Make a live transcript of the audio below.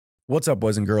What's up,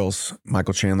 boys and girls?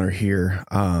 Michael Chandler here.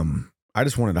 I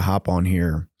just wanted to hop on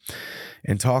here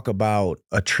and talk about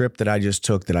a trip that I just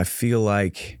took that I feel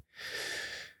like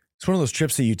it's one of those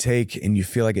trips that you take and you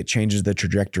feel like it changes the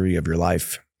trajectory of your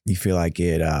life. You feel like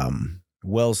it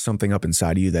wells something up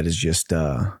inside of you that is just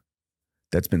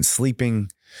that's been sleeping.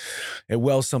 It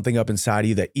wells something up inside of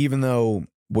you that even though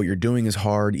what you're doing is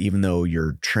hard, even though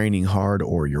you're training hard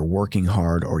or you're working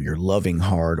hard or you're loving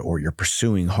hard or you're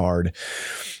pursuing hard,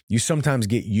 you sometimes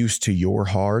get used to your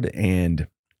hard and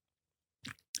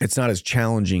it's not as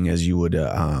challenging as you would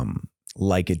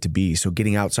like it to be. So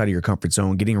getting outside of your comfort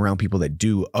zone, getting around people that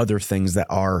do other things that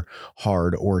are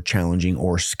hard or challenging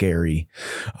or scary.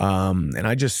 And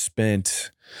I just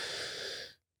spent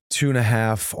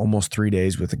 2.5, almost 3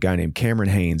 days with a guy named Cameron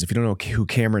Hanes. If you don't know who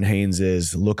Cameron Hanes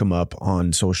is, look him up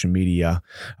on social media.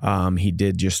 He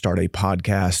did just start a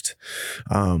podcast.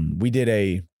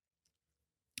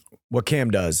 What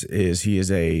Cam does is he is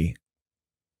a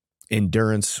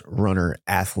endurance runner,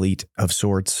 athlete of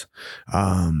sorts.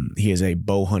 He is a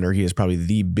bow hunter. He is probably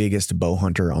the biggest bow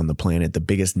hunter on the planet, the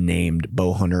biggest named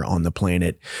bow hunter on the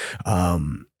planet.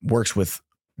 Works with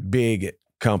big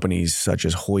companies such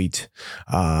as Hoyt,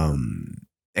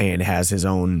 and has his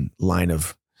own line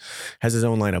of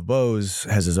bows,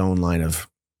 has his own line of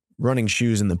running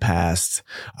shoes in the past.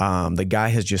 The guy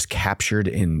has just captured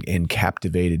and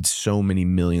captivated so many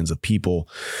millions of people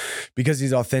because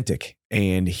he's authentic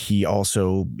and he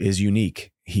also is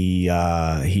unique.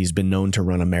 He's been known to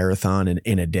run a marathon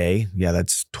in a day. Yeah,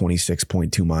 that's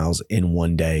 26.2 miles in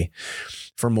one day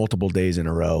for multiple days in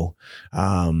a row.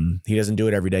 He doesn't do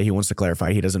it every day. He wants to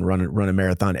clarify he doesn't run a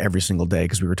marathon every single day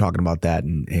because we were talking about that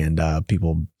and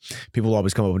people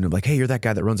always come up and be like, hey, you're that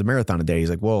guy that runs a marathon a day. He's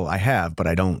like, well, I have, but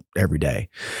I don't every day.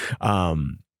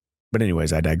 But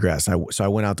anyways, I digress. So I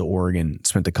went out to Oregon,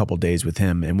 spent a couple days with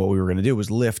him, and what we were going to do was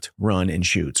lift, run, and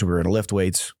shoot. So we were going to lift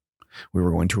weights, we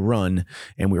were going to run,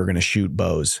 and we were going to shoot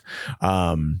bows.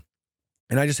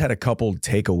 And I just had a couple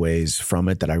takeaways from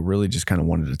it that I really just kind of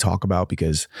wanted to talk about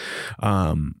because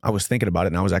I was thinking about it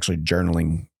and I was actually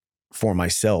journaling for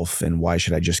myself. And why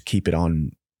should I just keep it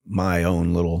on my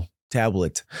own little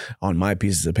tablet on my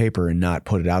pieces of paper and not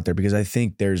put it out there? Because I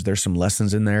think there's some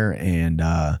lessons in there. And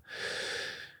I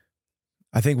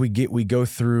think we go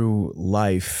through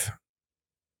life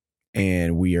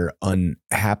and we are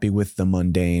unhappy with the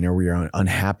mundane, or we are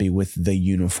unhappy with the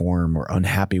uniform, or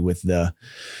unhappy with the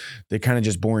kind of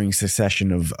just boring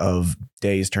succession of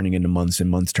days turning into months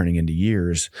and months turning into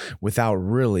years, without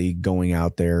really going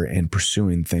out there and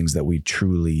pursuing things that we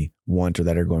truly want or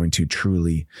that are going to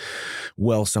truly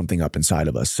well something up inside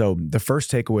of us. So the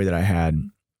first takeaway that I had,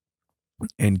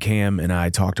 and Cam and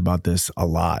I talked about this a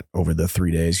lot over the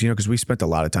 3 days, because we spent a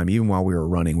lot of time, even while we were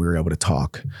running, we were able to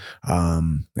talk,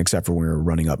 except for when we were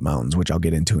running up mountains, which I'll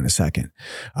get into in a second.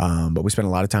 But we spent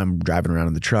a lot of time driving around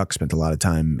in the truck, spent a lot of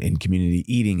time in community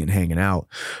eating and hanging out.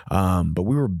 But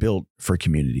we were built for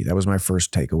community. That was my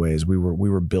first takeaway, is we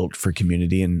were built for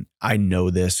community. And I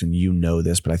know this and you know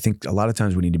this, but I think a lot of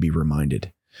times we need to be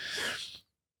reminded.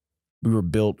 We were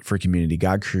built for community.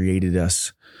 God created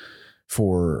us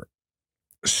for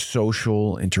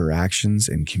social interactions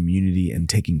and community and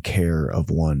taking care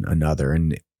of one another.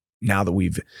 And now that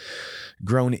we've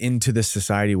grown into this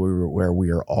society where we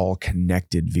are all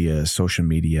connected via social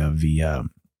media, via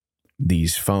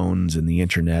these phones and the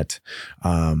internet,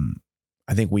 I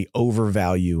think we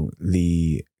overvalue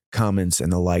the comments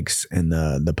and the likes and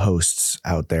the posts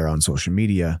out there on social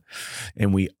media,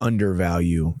 and we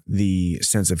undervalue the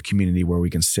sense of community where we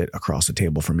can sit across the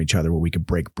table from each other, where we can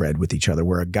break bread with each other,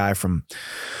 where a guy from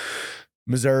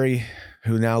Missouri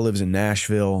who now lives in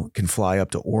Nashville can fly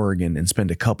up to Oregon and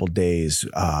spend a couple days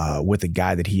with a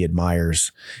guy that he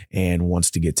admires and wants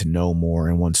to get to know more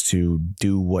and wants to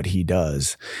do what he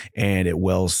does, and it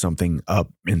wells something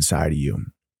up inside of you.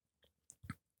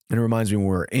 And it reminds me, when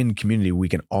we're in community, we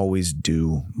can always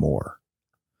do more.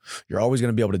 You're always going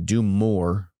to be able to do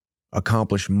more,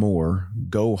 accomplish more,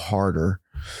 go harder,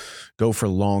 go for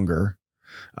longer,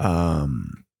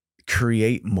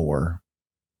 create more,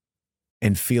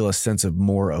 and feel a sense of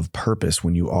more of purpose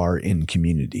when you are in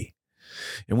community.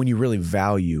 And when you really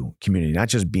value community, not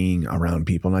just being around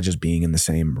people, not just being in the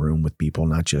same room with people,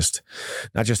 not just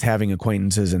having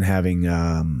acquaintances and having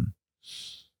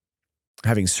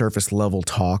surface level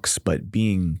talks, but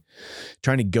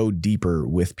trying to go deeper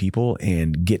with people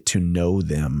and get to know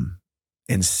them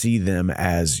and see them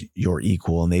as your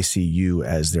equal, and they see you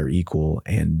as their equal,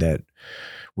 and that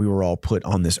we were all put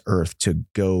on this earth to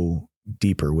go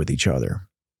deeper with each other.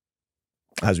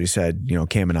 As we said,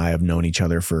 Cam and I have known each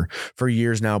other for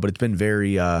years now, but it's been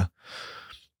very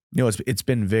It's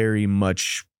been very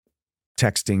much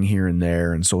texting here and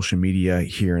there and social media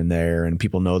here and there, and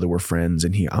people know that we're friends,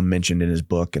 and I'm mentioned in his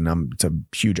book, and it's a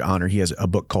huge honor. He has a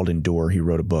book called Endure. He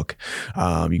wrote a book.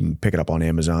 You can pick it up on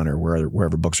Amazon or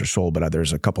wherever books are sold, but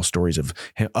there's a couple stories of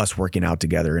us working out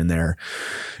together in there.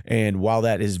 And while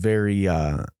that is very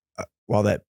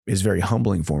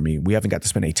humbling for me, we haven't got to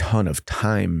spend a ton of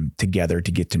time together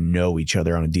to get to know each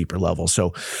other on a deeper level.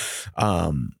 So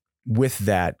with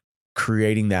that,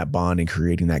 creating that bond and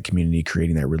creating that community,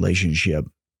 creating that relationship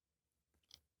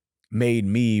made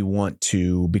me want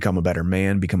to become a better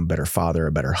man, become a better father,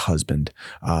 a better husband,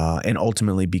 and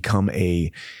ultimately become a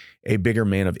bigger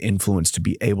man of influence to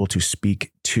be able to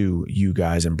speak to you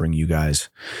guys and bring you guys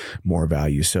more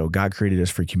value. So God created us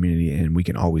for community, and we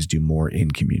can always do more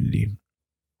in community.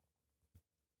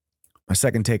 My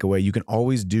second takeaway, you can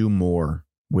always do more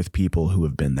with people who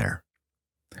have been there.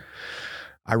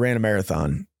 I ran a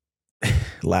marathon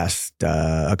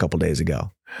a couple days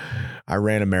ago. I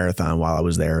ran a marathon while I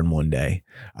was there in one day.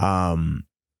 For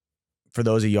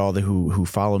those of y'all who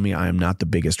follow me, I am not the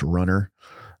biggest runner.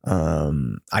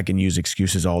 I can use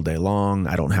excuses all day long.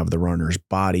 I don't have the runner's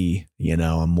body.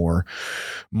 I'm more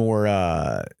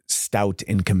stout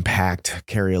and compact,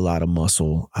 carry a lot of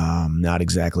muscle. Not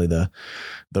exactly the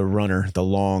runner, the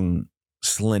long,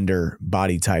 slender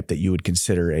body type that you would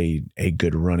consider a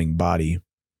good running body.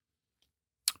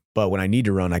 But when I need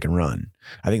to run, I can run.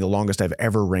 I think the longest I've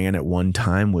ever ran at one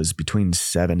time was between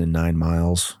 7 and 9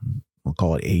 miles. We'll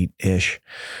call it 8-ish.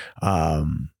 Our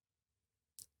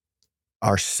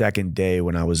second day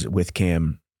when I was with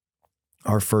Cam,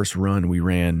 our first run, we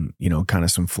ran, kind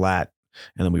of some flat,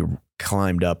 and then we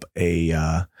climbed up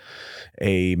a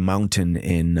mountain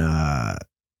in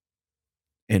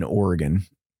Oregon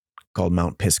called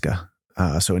Mount Pisgah.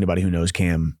 So anybody who knows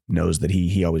Cam knows that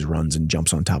he always runs and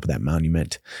jumps on top of that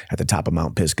monument at the top of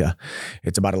Mount Pisgah.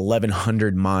 It's about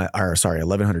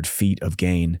 1,100 feet of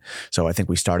gain. So I think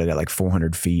we started at like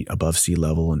 400 feet above sea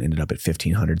level and ended up at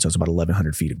 1,500. So it's about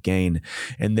 1,100 feet of gain.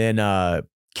 And then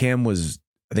Cam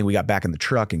I think we got back in the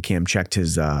truck, and Cam checked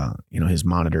his his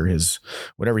monitor, his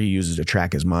whatever he uses to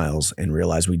track his miles, and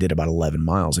realized we did about 11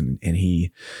 miles. And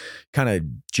he kind of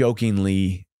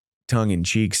jokingly, tongue in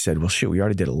cheek, said, "Well, shit, we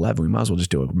already did 11. We might as well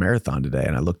just do a marathon today."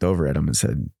 And I looked over at him and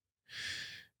said,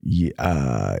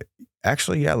 "Yeah,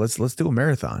 actually, yeah, let's do a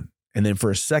marathon." And then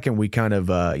for a second, we kind of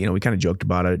joked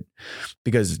about it,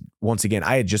 because once again,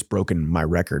 I had just broken my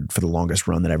record for the longest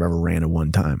run that I've ever ran at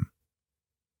one time.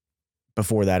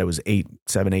 Before that, it was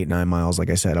 7, 8, 9 miles. Like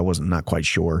I said, I wasn't not quite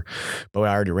sure, but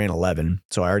I already ran 11.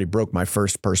 So I already broke my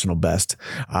first personal best.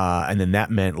 And then that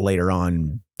meant later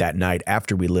on that night,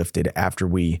 after we lifted, after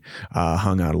we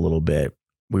hung out a little bit,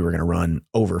 we were going to run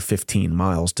over 15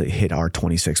 miles to hit our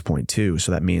 26.2.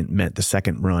 So that meant the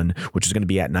second run, which is going to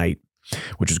be at night,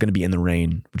 which is going to be in the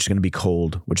rain, which is going to be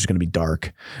cold, which is going to be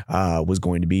dark, was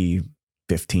going to be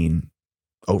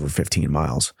over 15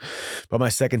 miles. But my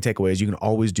second takeaway is you can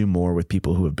always do more with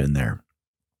people who have been there.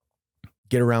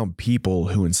 Get around people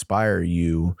who inspire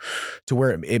you to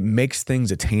where it makes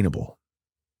things attainable.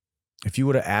 If you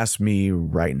would have asked me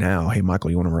right now, "Hey,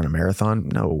 Michael, you want to run a marathon?"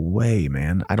 No way,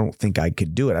 man. I don't think I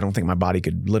could do it. I don't think my body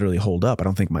could literally hold up. I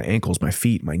don't think my ankles, my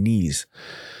feet, my knees,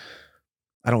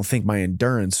 I don't think my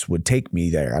endurance would take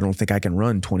me there. I don't think I can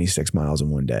run 26 miles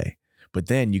in one day. But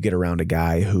then you get around a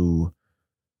guy who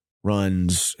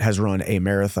has run a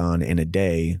marathon in a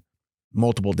day,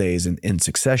 multiple days in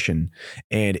succession,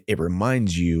 and it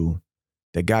reminds you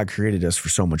that God created us for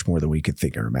so much more than we could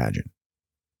think or imagine.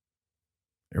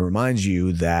 It reminds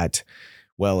you that,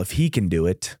 well, if he can do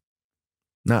it,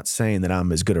 not saying that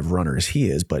I'm as good of a runner as he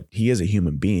is, but he is a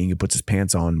human being who puts his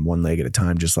pants on one leg at a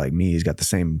time, just like me. He's got the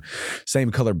same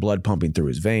color blood pumping through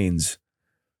his veins.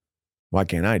 Why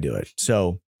can't I do it?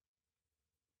 So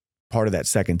part of that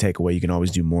second takeaway, you can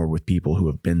always do more with people who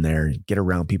have been there. Get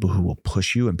around people who will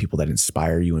push you and people that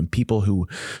inspire you and people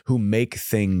who make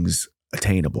things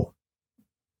attainable.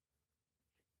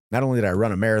 Not only did I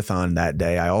run a marathon that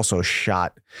day, I also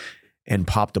shot and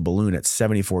popped a balloon at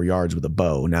 74 yards with a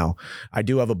bow. Now, I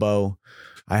do have a bow.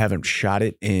 I haven't shot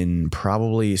it in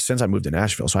probably since I moved to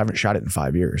Nashville, so I haven't shot it in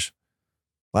 5 years.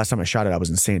 Last time I shot it, I was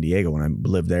in San Diego when I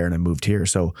lived there and I moved here.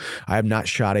 So I have not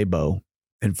shot a bow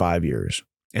in 5 years.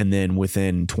 And then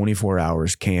within 24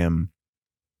 hours, Cam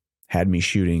had me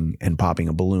shooting and popping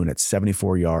a balloon at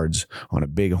 74 yards on a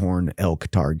bighorn elk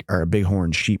target, or a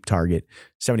bighorn sheep target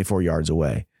 74 yards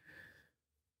away.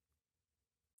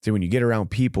 So when you get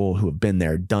around people who have been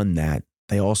there, done that,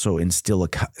 they also instill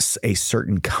a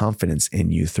certain confidence in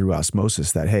you through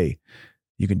osmosis that, hey,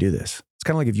 you can do this. It's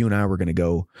kind of like if you and I were going to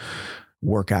go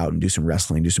work out and do some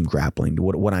wrestling, do some grappling, do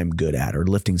what I'm good at, or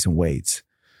lifting some weights,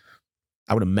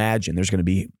 I would imagine there's going to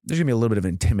be a little bit of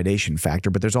an intimidation factor,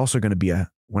 but there's also going to be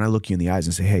when I look you in the eyes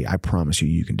and say, hey, I promise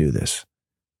you can do this.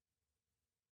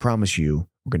 Promise you,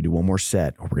 we're going to do one more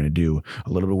set, or we're going to do a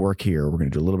little bit of work here, or we're going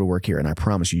to do a little bit of work here. And I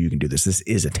promise you can do this. This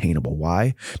is attainable.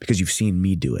 Why? Because you've seen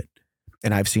me do it,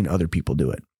 and I've seen other people do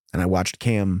it. And I watched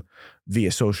Cam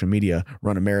via social media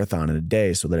run a marathon in a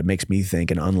day, so that it makes me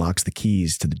think and unlocks the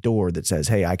keys to the door that says,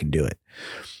 hey, I can do it.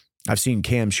 I've seen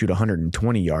Cam shoot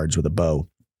 120 yards with a bow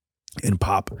and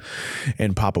pop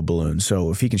a balloon. So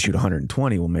if he can shoot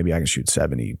 120, well, maybe I can shoot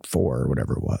 74 or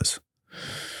whatever it was.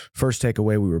 First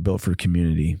takeaway, we were built for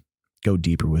community. Go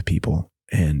deeper with people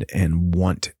and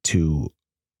want to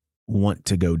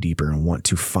go deeper and want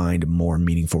to find more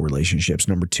meaningful relationships.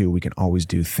 Number 2, we can always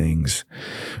do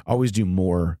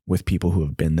more with people who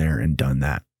have been there and done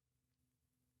that.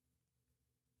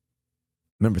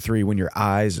 Number 3,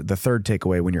 the third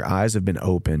takeaway, when your eyes have been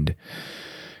opened,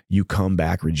 you come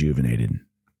back rejuvenated.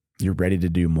 You're ready to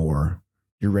do more.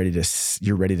 You're ready to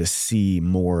see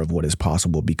more of what is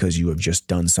possible because you have just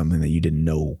done something that you didn't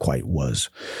quite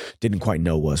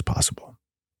know was possible.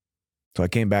 So I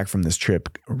came back from this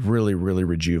trip really, really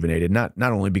rejuvenated. Not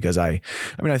only because I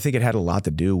think it had a lot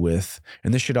to do with,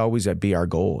 and this should always be our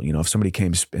goal. If somebody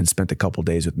came and spent a couple of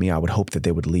days with me, I would hope that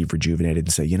they would leave rejuvenated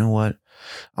and say, you know what?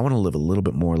 I want to live a little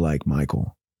bit more like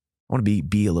Michael. I want to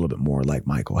be a little bit more like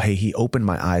Michael. Hey, he opened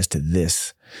my eyes to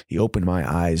this. He opened my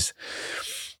eyes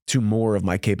to more of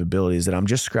my capabilities that I'm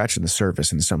just scratching the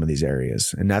surface in some of these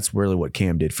areas. And that's really what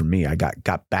Cam did for me. I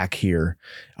got back here.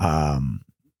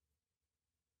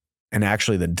 And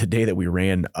actually the day that we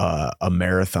ran a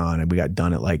marathon, and we got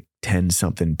done at like 10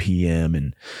 something PM,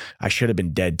 and I should have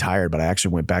been dead tired, but I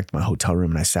actually went back to my hotel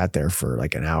room and I sat there for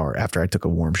like an hour after I took a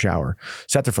warm shower.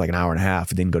 Sat there for like an hour and a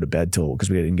half. I didn't go to bed because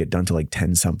we didn't get done till like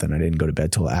 10 something. I didn't go to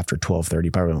bed till after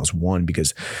 12:30, probably almost 1,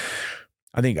 because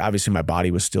I think obviously my body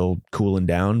was still cooling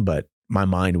down, but my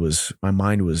mind was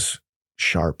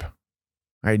sharp.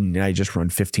 I just run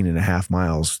 15 and a half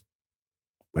miles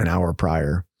an hour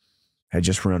prior. I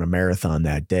just run a marathon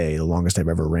that day, the longest I've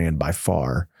ever ran by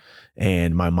far.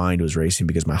 And my mind was racing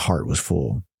because my heart was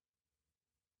full.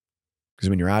 Because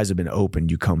when your eyes have been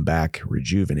opened, you come back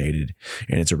rejuvenated,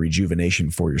 and it's a rejuvenation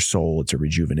for your soul. It's a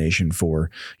rejuvenation for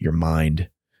your mind,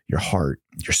 your heart,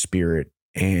 your spirit,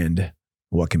 and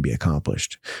what can be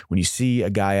accomplished. When you see a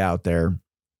guy out there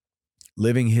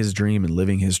living his dream and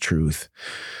living his truth,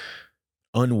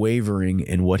 unwavering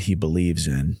in what he believes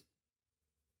in,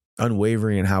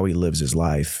 unwavering in how he lives his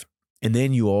life, and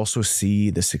then you also see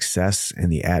the success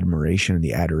and the admiration and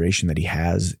the adoration that he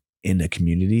has in a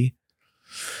community,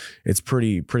 it's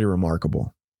pretty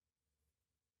remarkable.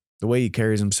 The way he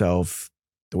carries himself,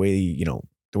 the way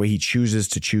he chooses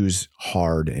to choose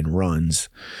hard and runs,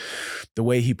 the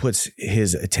way he puts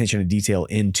his attention to detail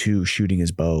into shooting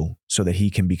his bow so that he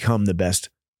can become the best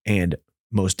and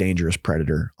most dangerous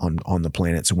predator on the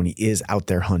planet. So when he is out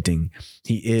there hunting,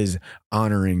 he is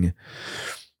honoring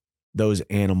those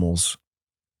animals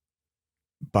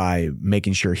by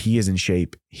making sure he is in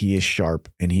shape, he is sharp,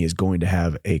 and he is going to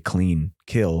have a clean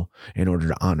kill in order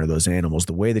to honor those animals.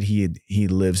 The way that he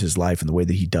lives his life and the way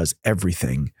that he does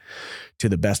everything to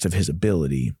the best of his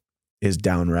ability is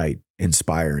downright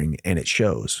inspiring, and it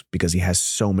shows because he has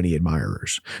so many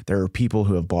admirers. There are people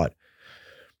who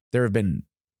there have been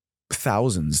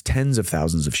thousands, tens of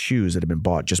thousands of shoes that have been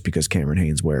bought just because Cameron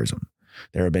Hanes wears them.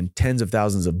 There have been tens of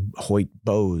thousands of Hoyt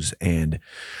bows and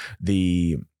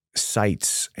the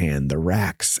sights and the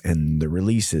racks and the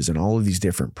releases and all of these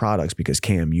different products because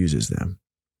Cam uses them.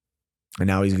 And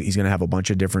now he's going to have a bunch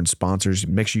of different sponsors.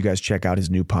 Make sure you guys check out his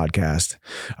new podcast.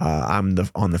 I'm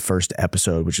on the first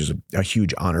episode, which is a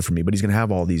huge honor for me, but he's going to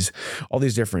have all these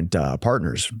different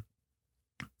partners,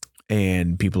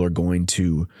 and people are going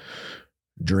to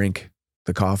drink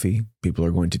the coffee. People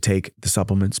are going to take the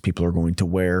supplements. People are going to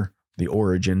wear the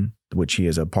Origin, which he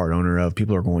is a part owner of.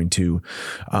 People are going to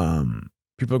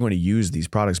use these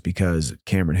products because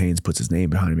Cameron Hanes puts his name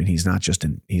behind him, and he's not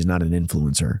an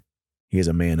influencer. He is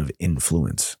a man of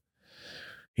influence.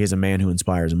 He is a man who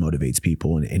inspires and motivates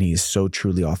people, and he is so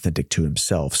truly authentic to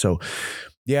himself. So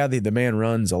yeah, the man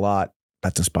runs a lot.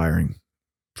 That's inspiring.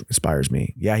 Inspires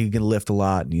me. Yeah, he can lift a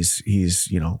lot, and he's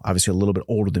obviously a little bit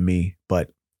older than me,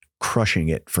 but crushing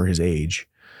it for his age.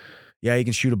 Yeah, he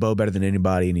can shoot a bow better than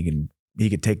anybody, and he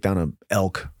could take down an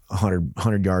elk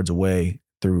 100 yards away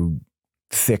through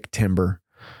thick timber,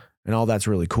 and all that's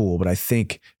really cool. But I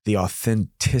think the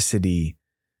authenticity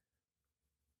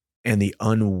and the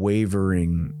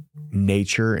unwavering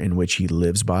nature in which he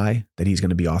lives by, that he's going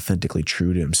to be authentically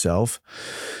true to himself.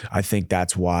 I think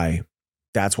that's why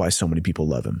so many people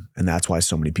love him. And that's why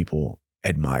so many people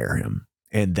admire him.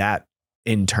 And that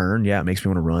in turn, it makes me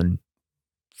want to run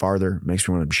farther, makes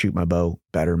me want to shoot my bow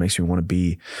better, makes me want to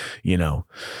be,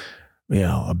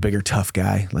 a bigger, tough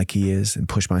guy like he is and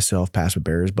push myself past the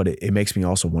barriers. But it makes me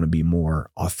also want to be more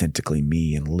authentically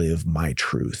me and live my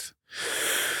truth.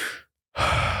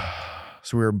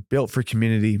 So we're built for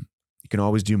community. You can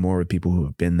always do more with people who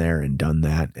have been there and done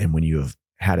that. And when you have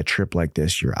had a trip like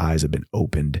this, your eyes have been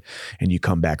opened and you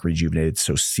come back rejuvenated.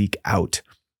 So seek out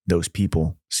those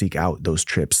people, seek out those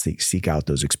trips, seek out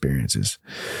those experiences.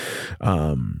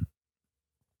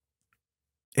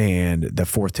 And the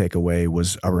fourth takeaway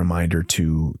was a reminder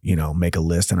to, make a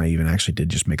list. And I even actually did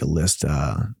just make a list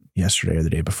yesterday or the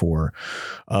day before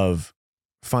of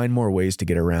find more ways to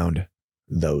get around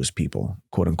those people,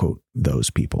 quote unquote, those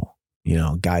people,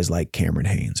 guys like Cameron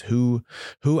Hanes, who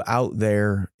out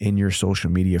there in your social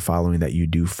media following that you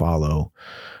do follow.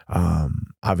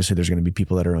 Obviously there's going to be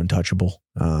people that are untouchable.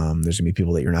 There's going to be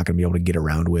people that you're not going to be able to get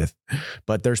around with,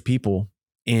 but there's people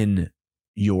in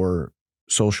your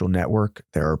social network.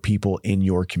 There are people in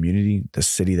your community, the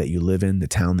city that you live in, the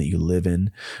town that you live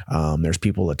in. There's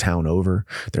people a town over.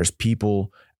 There's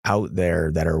people out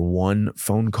there that are one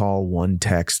phone call, one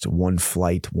text, one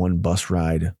flight, one bus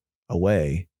ride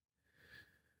away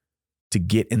to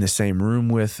get in the same room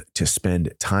with, to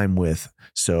spend time with.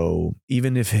 So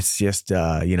even if it's just,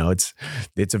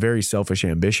 it's a very selfish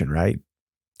ambition, right?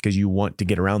 Because you want to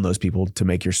get around those people to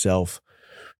make yourself,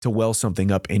 to well something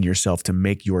up in yourself, to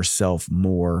make yourself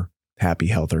more happy,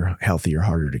 healthier,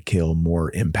 harder to kill,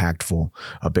 more impactful,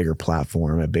 a bigger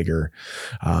platform, a bigger,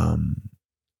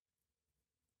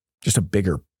 just a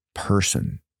bigger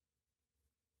person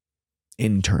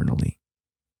internally,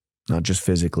 not just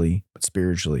physically, but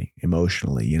spiritually,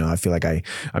 emotionally. I feel like I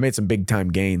made some big time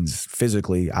gains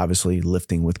physically, obviously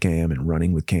lifting with Cam and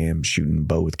running with Cam, shooting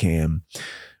bow with Cam,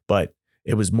 but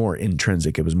it was more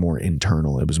intrinsic. It was more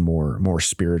internal. It was more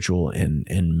spiritual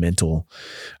and mental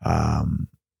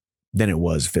than it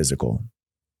was physical.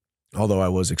 Although I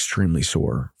was extremely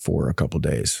sore for a couple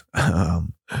days.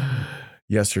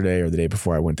 Yesterday or the day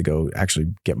before, I went to go actually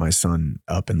get my son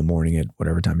up in the morning at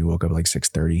whatever time he woke up, like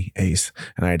 6:30 Ace,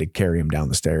 and I had to carry him down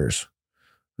the stairs.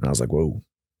 And I was like, whoa,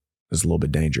 this is a little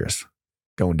bit dangerous.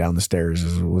 Going down the stairs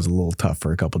was a little tough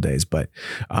for a couple of days. But,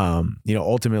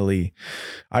 ultimately,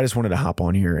 I just wanted to hop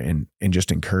on here and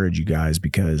just encourage you guys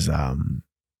because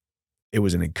it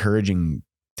was an encouraging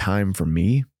time for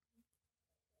me.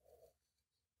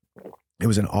 It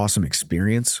was an awesome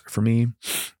experience for me.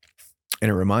 And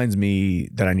it reminds me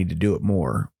that I need to do it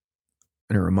more.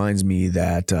 And it reminds me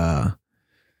that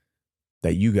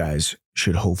that you guys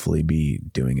should hopefully be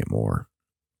doing it more.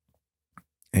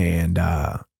 And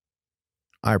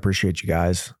I appreciate you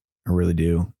guys. I really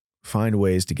do. Find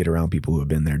ways to get around people who have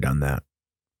been there, done that.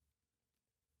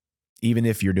 Even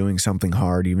if you're doing something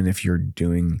hard, even if you're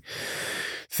doing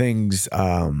things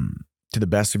to the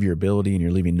best of your ability and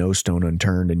you're leaving no stone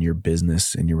unturned in your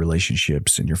business and your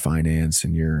relationships and your finance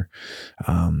and your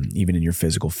even in your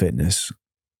physical fitness,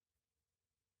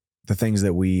 the things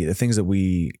that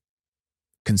we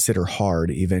consider hard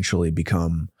eventually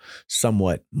become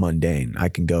somewhat mundane. I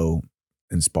can go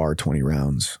and spar 20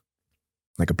 rounds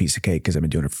like a piece of cake because I've been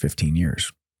doing it for 15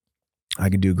 years. I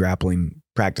can do grappling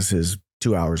practices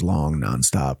 2 hours long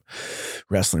nonstop,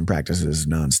 wrestling practices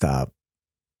nonstop,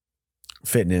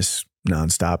 fitness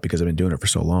nonstop because I've been doing it for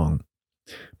so long.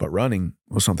 But running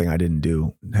was something I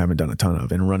haven't done a ton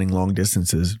of. And running long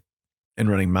distances and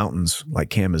running mountains like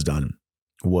Cam has done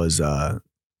was something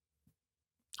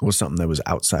that was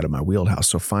outside of my wheelhouse.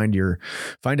 So find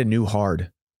a new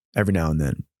hard every now and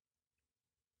then.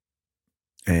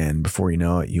 And before you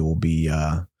know it, you will be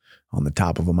on the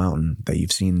top of a mountain that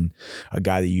you've seen a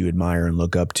guy that you admire and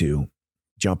look up to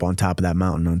jump on top of that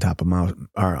mountain,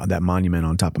 or that monument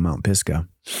on top of Mount Pisgah.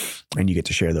 And you get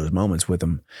to share those moments with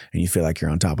them and you feel like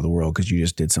you're on top of the world because you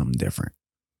just did something different.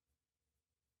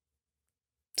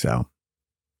 So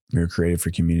you're created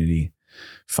for community.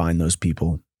 Find those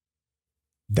people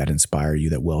that inspire you,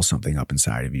 that well something up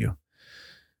inside of you.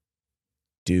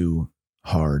 Do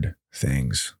hard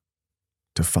things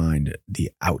to find the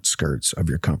outskirts of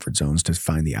your comfort zones, to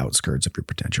find the outskirts of your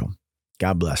potential.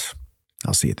 God bless.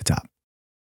 I'll see you at the top.